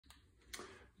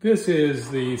This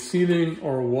is the ceiling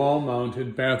or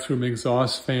wall-mounted bathroom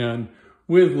exhaust fan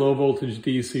with low voltage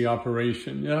DC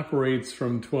operation. It operates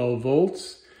from 12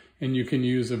 volts and you can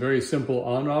use a very simple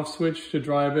on-off switch to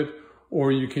drive it,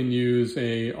 or you can use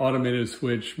an automated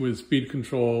switch with speed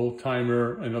control,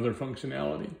 timer, and other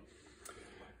functionality.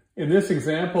 In this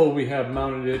example, we have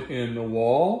mounted it in the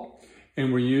wall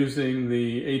and we're using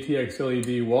the ATX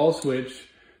LED wall switch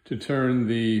to turn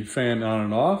the fan on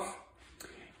and off.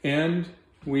 And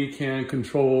we can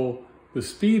control the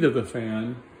speed of the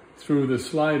fan through the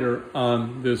slider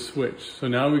on this switch. So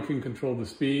now we can control the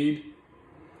speed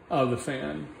of the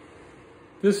fan.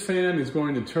 This fan is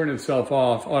going to turn itself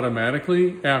off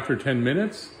automatically after 10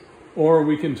 minutes, or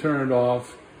we can turn it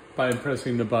off by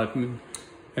pressing the button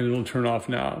and it'll turn off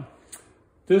now.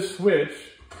 This switch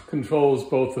controls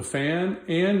both the fan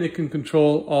and it can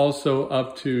control also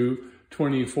up to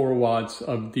 24 watts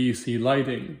of DC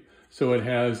lighting. So it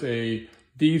has a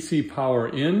DC power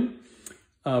in,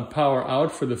 power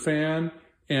out for the fan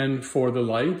and for the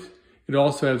light. It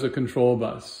also has a control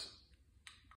bus.